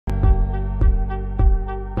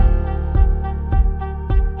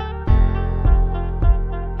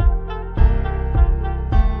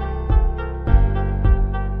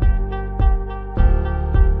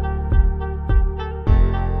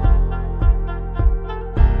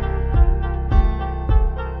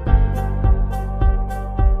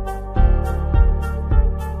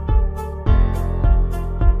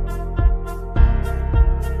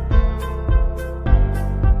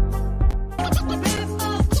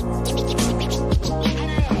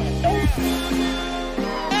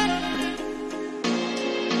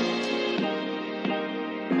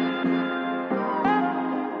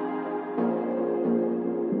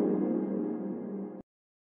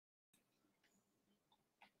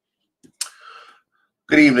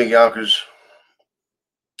Good evening, Yonkers.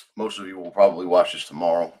 Most of you will probably watch this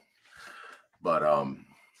tomorrow, but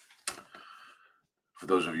for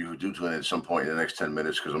those of you who do tune in at some point in the next 10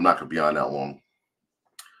 minutes, because I'm not going to be on that long,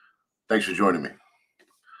 thanks for joining me.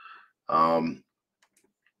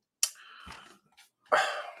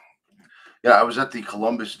 Yeah, I was at the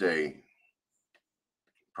Columbus Day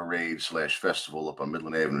parade / festival up on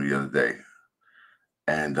Midland Avenue the other day,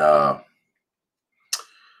 and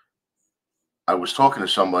I was talking to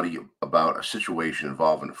somebody about a situation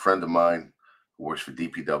involving a friend of mine who works for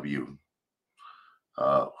DPW,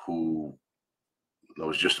 who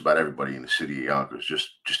knows just about everybody in the city of Yonkers,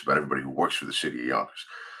 just about everybody who works for the city of Yonkers,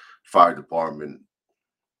 fire department,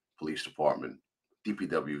 police department,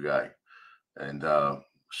 DPW guy, and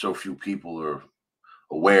so few people are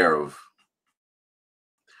aware of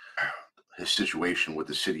his situation with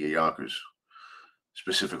the city of Yonkers,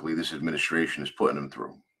 specifically this administration is putting him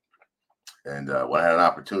through. And when I had an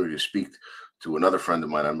opportunity to speak to another friend of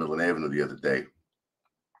mine on Midland Avenue the other day,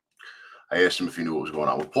 I asked him if he knew what was going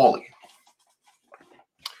on with Paulie.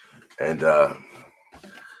 And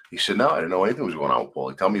he said, no, I didn't know anything was going on with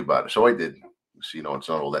Paulie. Tell me about it. So I did. So, it's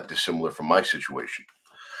not all that dissimilar from my situation.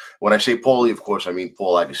 When I say Paulie, of course, I mean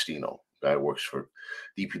Paul Agostino. Guy works for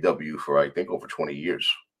DPW for, I think, over 20 years.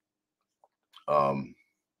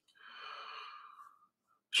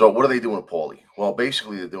 So what are they doing to Paulie? Well,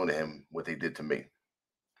 basically, they're doing to him what they did to me.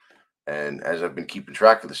 And as I've been keeping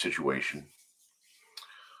track of the situation,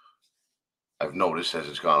 I've noticed as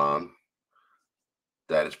it's gone on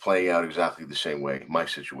that it's playing out exactly the same way my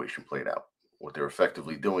situation played out. What they're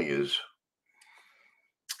effectively doing is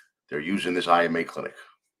they're using this IMA clinic,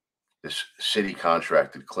 this city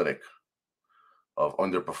contracted clinic of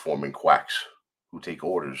underperforming quacks who take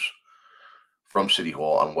orders from City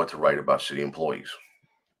Hall on what to write about city employees.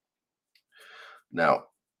 Now,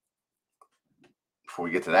 before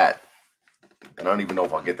we get to that, and I don't even know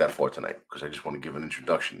if I'll get that far tonight because I just want to give an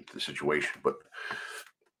introduction to the situation. But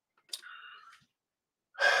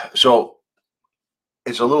so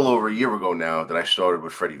it's a little over a year ago now that I started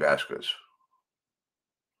with Freddy Vazquez.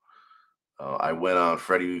 I went on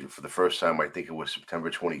Freddy for the first time, I think it was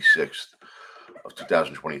September 26th of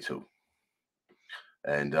 2022.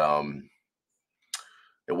 And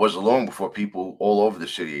it wasn't long before people all over the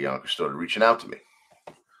city of Yonkers started reaching out to me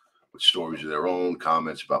with stories of their own,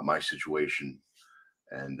 comments about my situation.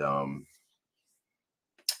 And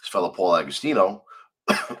this fellow Paul Agostino,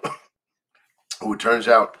 who it turns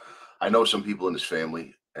out I know some people in his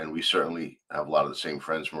family, and we certainly have a lot of the same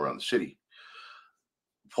friends from around the city.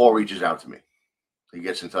 Paul reaches out to me. He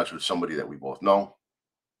gets in touch with somebody that we both know.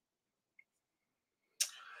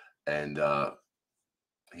 And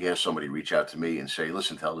he has somebody reach out to me and say,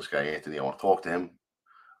 listen, tell this guy Anthony I want to talk to him.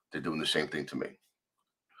 They're doing the same thing to me.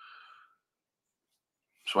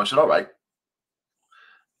 So I said, all right.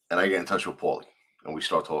 And I get in touch with Paulie, and we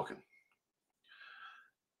start talking.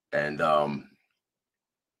 And,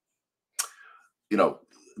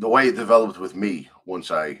 the way it developed with me,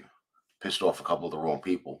 once I pissed off a couple of the wrong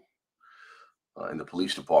people in the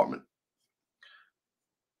police department,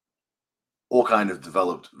 all kind of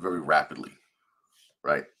developed very rapidly,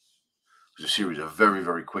 right? It was a series of very,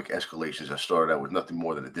 very quick escalations that started out with nothing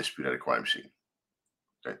more than a dispute at a crime scene.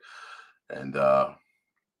 Okay. And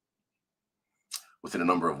within a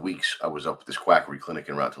number of weeks, I was up at this quackery clinic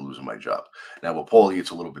en route to losing my job. Now, with Paulie, it's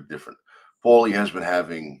a little bit different. Paulie has been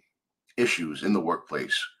having issues in the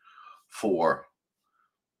workplace for,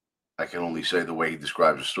 I can only say the way he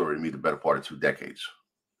describes the story to me, the better part of 2 decades.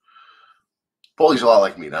 Paulie's a lot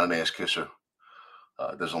like me, not an ass kisser.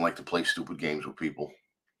 Doesn't like to play stupid games with people.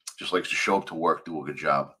 Just likes to show up to work, do a good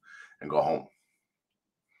job, and go home.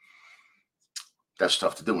 That's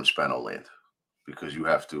tough to do in Spano land because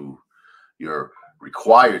you're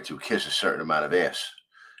required to kiss a certain amount of ass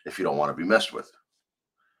if you don't want to be messed with.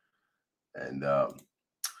 And,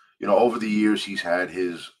 over the years, he's had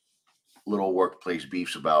his little workplace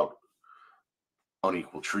beefs about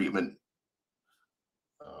unequal treatment,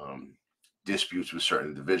 disputes with certain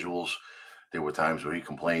individuals. There were times where he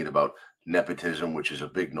complained about nepotism, which is a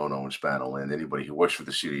big no-no in Spano land. Anybody who works for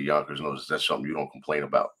the city of Yonkers knows that's something you don't complain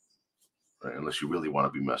about, right, unless you really want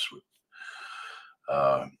to be messed with.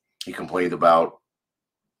 He complained about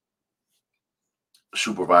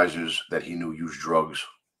supervisors that he knew used drugs.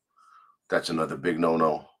 That's another big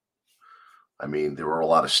no-no. I mean, there were a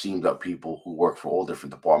lot of steamed up people who work for all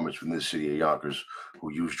different departments within the city of Yonkers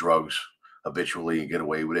who use drugs habitually and get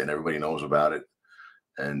away with it, and everybody knows about it.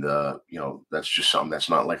 And, that's just something that's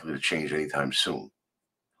not likely to change anytime soon.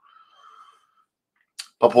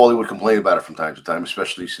 But Paulie would complain about it from time to time,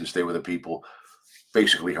 especially since they were the people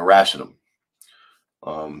basically harassing him.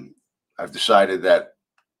 I've decided that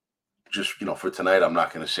just, for tonight, I'm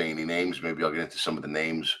not going to say any names. Maybe I'll get into some of the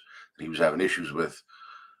names that he was having issues with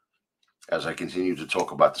as I continue to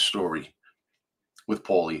talk about the story with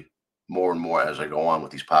Paulie more and more as I go on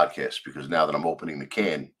with these podcasts. Because now that I'm opening the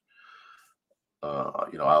can,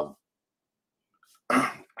 I'll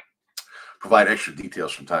provide extra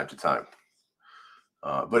details from time to time.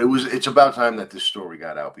 But it's about time that this story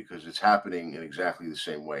got out, because it's happening in exactly the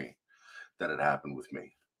same way that it happened with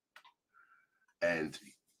me. And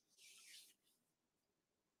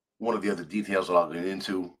one of the other details that I'll get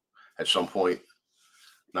into at some point,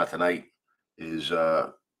 not tonight, is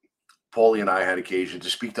Paulie and I had occasion to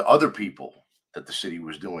speak to other people that the city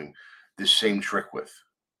was doing this same trick with,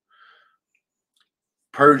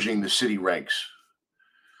 purging the city ranks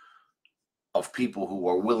of people who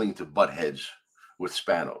are willing to butt heads with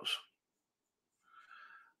Spanos.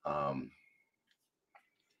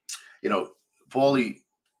 Paulie,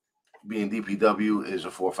 being DPW, is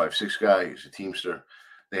a 456 guy. He's a Teamster.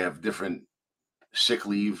 They have different sick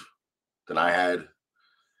leave than I had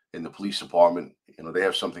in the police department. They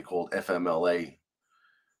have something called FMLA.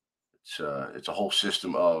 It's a whole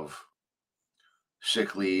system of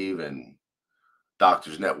sick leave and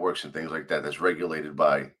doctors' networks and things like that that's regulated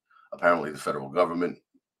by apparently the federal government.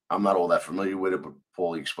 I'm not all that familiar with it, but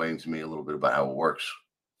Paulie explained to me a little bit about how it works.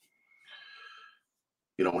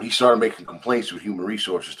 When he started making complaints with human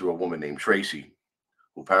resources through a woman named Tracy,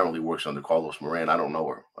 who apparently works under Carlos Moran. I don't know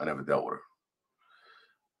her. I never dealt with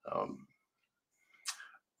her.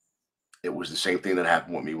 It was the same thing that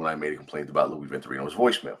happened with me when I made a complaint about Louis Venturino's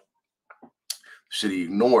voicemail. The city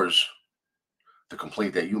ignores the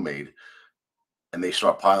complaint that you made, and they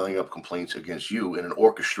start piling up complaints against you in an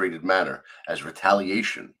orchestrated manner as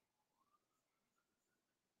retaliation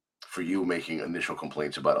for you making initial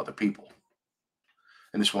complaints about other people.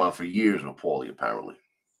 And this went on for years with Paulie, apparently.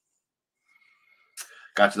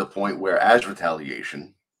 Got to the point where, as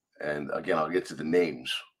retaliation, and again, I'll get to the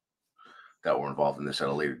names that were involved in this at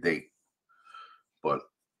a later date, but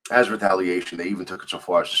as retaliation, they even took it so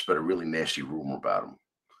far as to spread a really nasty rumor about him.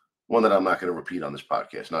 One that I'm not going to repeat on this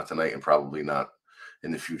podcast, not tonight, and probably not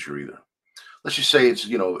in the future either. Let's just say it's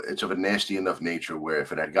of a nasty enough nature where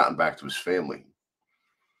if it had gotten back to his family,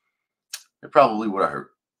 it probably would have hurt.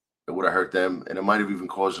 It would have hurt them, and it might have even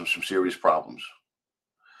caused them some serious problems.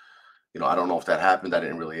 I don't know if that happened. I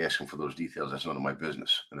didn't really ask him for those details. That's none of my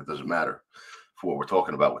business, and it doesn't matter for what we're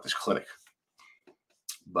talking about with this clinic.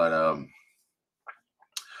 But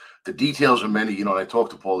the details are many. And I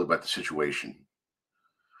talked to Paulie about the situation.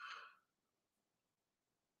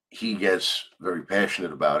 He gets very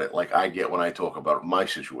passionate about it, like I get when I talk about my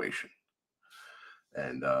situation.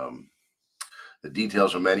 And the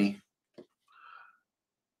details are many.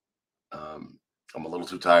 I'm a little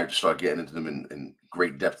too tired to start getting into them in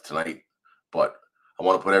great depth tonight, but I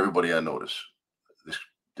want to put everybody on notice.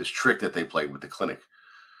 This trick that they play with the clinic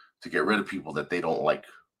to get rid of people that they don't like,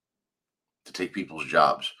 to take people's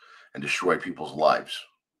jobs and destroy people's lives,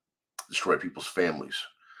 destroy people's families,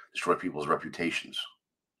 destroy people's reputations.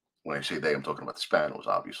 When I say they, I'm talking about the Spanos,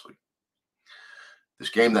 obviously. This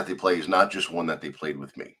game that they play is not just one that they played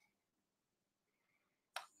with me.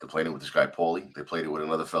 They played it with this guy, Paulie. They played it with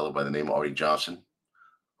another fellow by the name of Artie Johnson,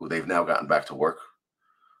 who they've now gotten back to work.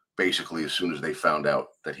 Basically, as soon as they found out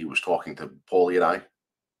that he was talking to Paulie and I,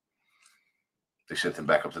 they sent him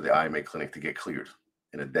back up to the IMA clinic to get cleared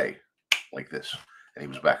in a day like this. And he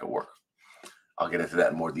was back at work. I'll get into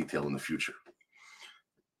that in more detail in the future.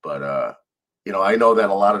 But, I know that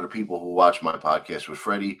a lot of the people who watch my podcast with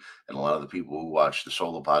Freddy and a lot of the people who watch the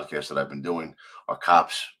solo podcast that I've been doing are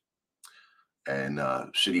cops and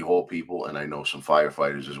city hall people, and I know some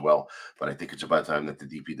firefighters as well. But I think it's about time that the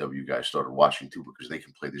DPW guys started watching too, because they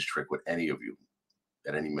can play this trick with any of you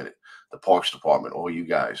at any minute. The Parks Department, all you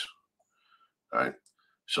guys. All right.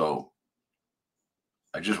 So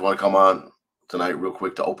I just want to come on tonight real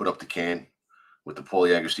quick to open up the can with the Paul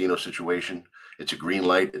Agostino situation. It's a green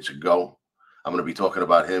light. It's a go. I'm going to be talking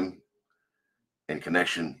about him in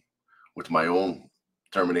connection with my own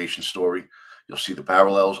termination story. You'll see the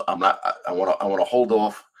parallels. I want to hold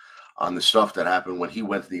off on the stuff that happened when he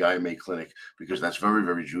went to the IMA clinic, because that's very,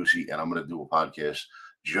 very juicy. And I'm going to do a podcast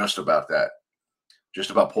just about that,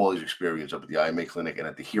 just about Paulie's experience up at the IMA clinic and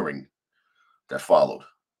at the hearing that followed.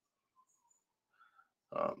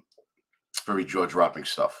 Very jaw-dropping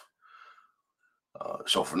stuff.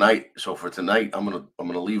 So for tonight, I'm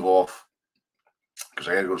gonna leave off, because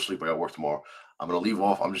I got to go to sleep. I got work tomorrow. I'm gonna leave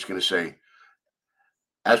off. I'm just gonna say,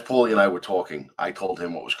 as Paulie and I were talking, I told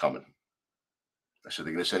him what was coming. I said,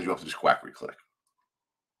 they're gonna send you up to this quackery clinic.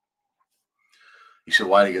 He said,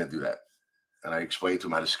 why are they gonna do that? and I explained to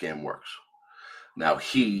him how the scam works. Now,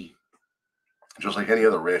 he, just like any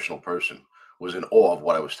other rational person, was in awe of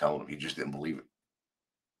what I was telling him. He just didn't believe it.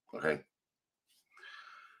 Okay?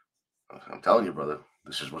 I'm telling you, brother,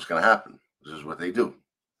 this is what's going to happen. This is what they do.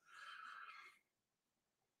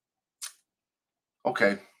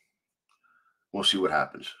 Okay. We'll see what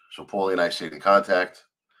happens. So Paulie and I stayed in contact,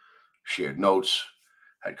 shared notes,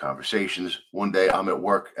 had conversations. One day I'm at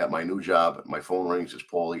work at my new job. My phone rings. It's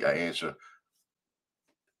Paulie. I answer.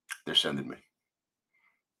 They're sending me.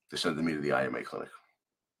 They're sending me to the IMA clinic.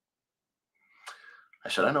 I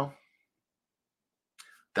said, I know.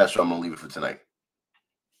 That's where I'm going to leave it for tonight.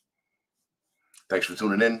 Thanks for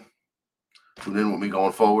tuning in. Tune in with me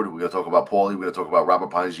going forward. We're going to talk about Paulie. We're going to talk about Robert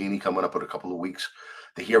Ponzini coming up in a couple of weeks.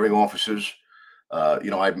 The hearing officers.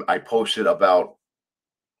 I posted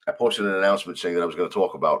an announcement saying that I was going to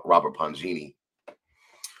talk about Robert Ponzini,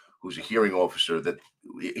 who's a hearing officer. That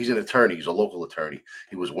he's an attorney. He's a local attorney.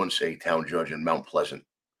 He was once a town judge in Mount Pleasant.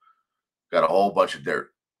 Got a whole bunch of dirt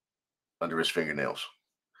under his fingernails.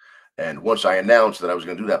 And once I announced that I was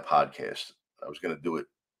going to do that podcast, I was going to do it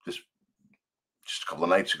just a couple of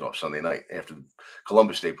nights ago, Sunday night, after the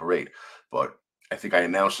Columbus Day parade. But I think I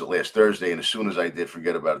announced it last Thursday, and as soon as I did,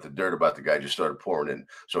 forget about it. The dirt about the guy just started pouring in.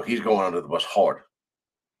 So he's going under the bus hard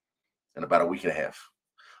in about a week and a half.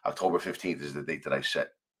 October 15th is the date that I set.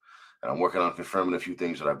 And I'm working on confirming a few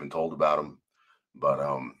things that I've been told about him. But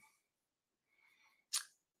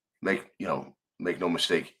make no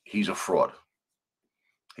mistake, he's a fraud.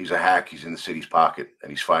 He's a hack. He's in the city's pocket, and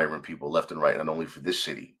he's firing people left and right, not only for this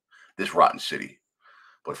city, this rotten city,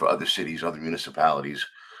 but for other cities, other municipalities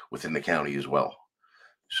within the county as well.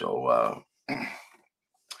 So,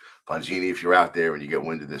 Ponzini, if you're out there and you get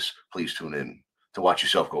wind of this, please tune in to watch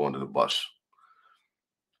yourself go under the bus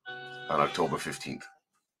on October 15th.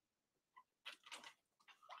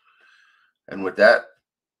 And with that,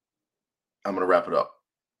 I'm going to wrap it up.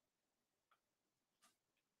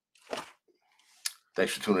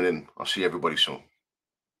 Thanks for tuning in. I'll see everybody soon.